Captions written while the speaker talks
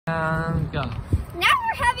And go. Now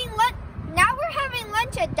we're having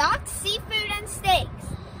lunch at Doc's Seafood and Steaks.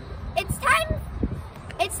 It's time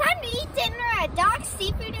to eat dinner at Doc's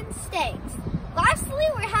Seafood and Steaks. Lastly,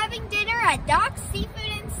 we're having dinner at Doc's Seafood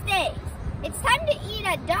and Steaks. It's time to eat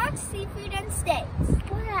at Doc's Seafood and Steaks.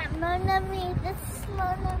 We're at Monami. This is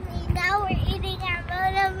Monami. Now we're eating at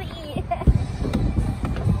Monami.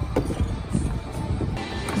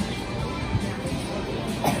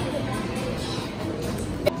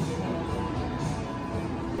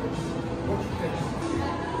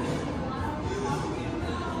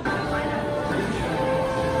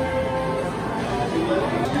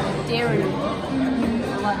 Dairy for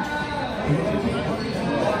lunch.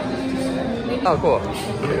 Oh, cool.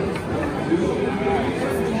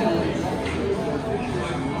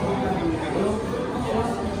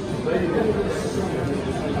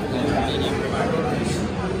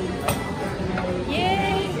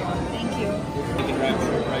 Yay! Thank you. Chicken wrap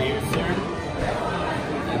shrimp right here, sir.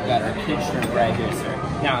 We've got our kid shrimp right here, sir.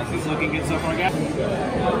 Now, is this looking good so far, guys?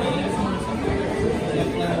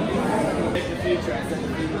 Take the future. I said the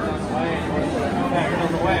future on the way. On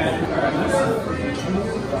the way.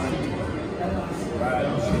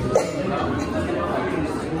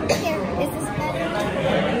 Here, is this better?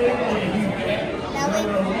 That way,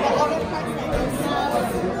 the other parts that go slow.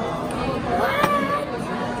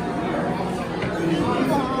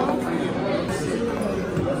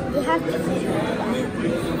 You have to see.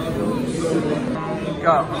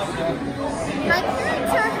 Go. My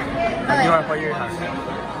parents are. You want to put your house?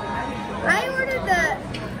 I ordered the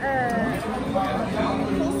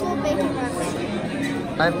coastal bacon wrap.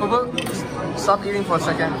 Hey, Boo-Boo, stop eating for a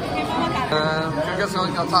second. Fingers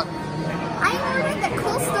going outside. I ordered the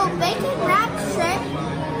coastal bacon wrap shrimp.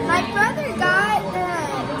 My brother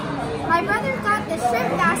got the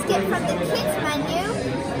shrimp basket from the kids menu,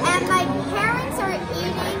 and my parents are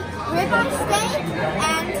eating ribeye steak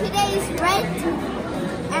and today's red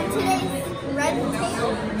tail.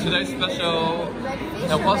 Today's special. Red fish.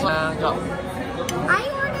 No, pause and go. I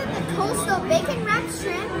ordered the coastal bacon wrap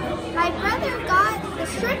shrimp. My brother got the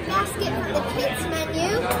shrimp basket from the kids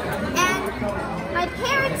menu, and my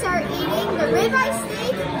parents are eating the ribeye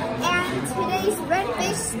steak and today's red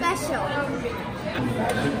fish special.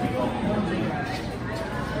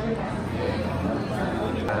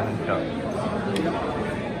 And go.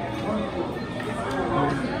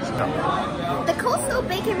 Stop. The coastal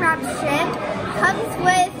bacon wrap shrimp comes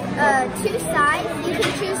with two sides. You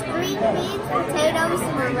can choose green beans, potatoes,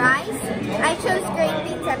 or rice. I chose green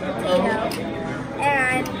beans and potato.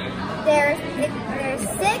 And there's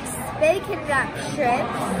 6 bacon wrap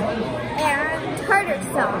shrimps and tartar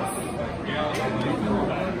sauce.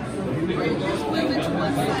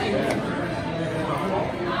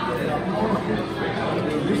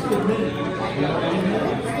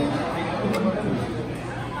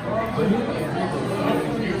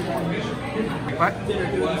 What?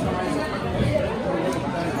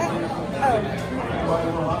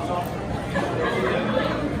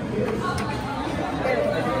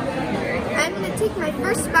 I'm going to take my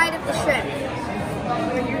first bite of the shrimp.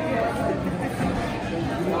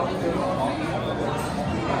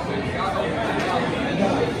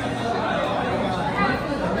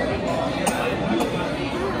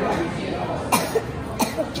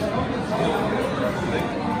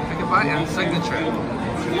 Take a bite and signature.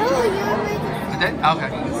 No, you're making... Today? Okay.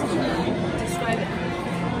 Describe it.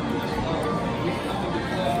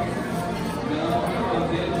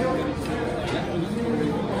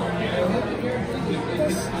 The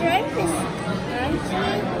shrimp is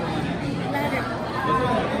crunchy.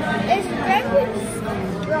 The shrimp is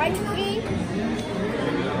crunchy.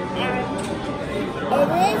 And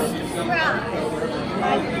it is fried.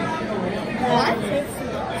 What?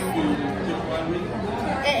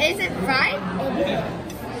 Is it fried? It is.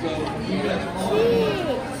 Cheese.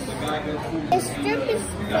 The shrimp is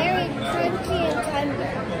very crunchy and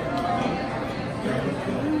tender.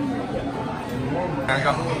 And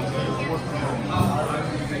go.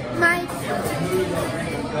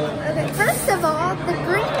 Okay, first of all, the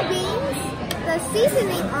green beans, the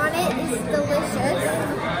seasoning on it is delicious.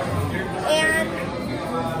 And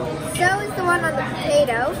so is the one on the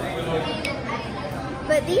potato.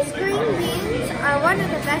 But these green beans are one of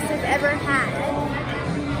the best I've ever had.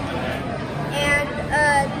 And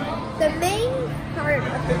the main part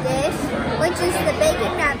of the dish, which is the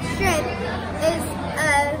bacon wrapped shrimp, is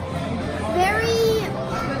a very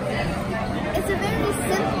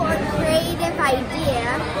simple and creative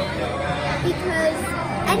idea because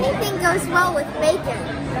anything goes well with bacon.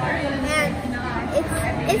 And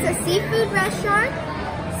it's a seafood restaurant,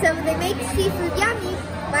 so they make seafood yummy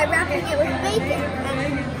by wrapping it with bacon.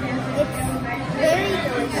 And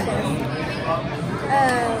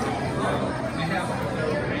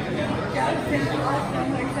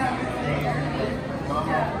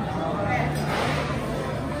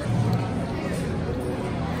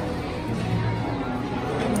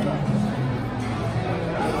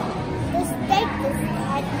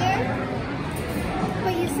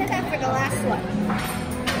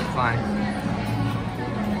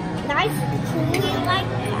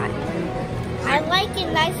make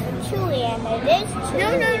it nice and chewy, and it is chewy. No,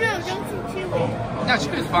 don't say chewy. Yeah,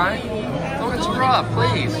 chewy is fine. Don't get too raw,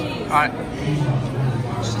 please. Alright.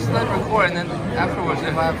 Just let it record and then afterwards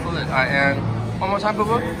if I have fluid. Alright, and one more time, Boo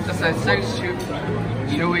Boo. Just say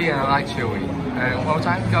chewy and I like chewy. And one more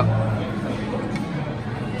time, go.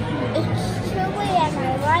 It's chewy, and I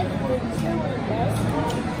like the chewiness.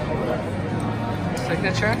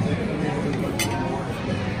 Signature.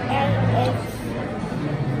 And it's...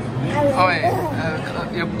 Oh wait,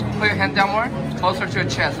 you put your hand down more, closer to your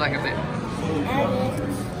chest like a bit. And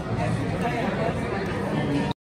it's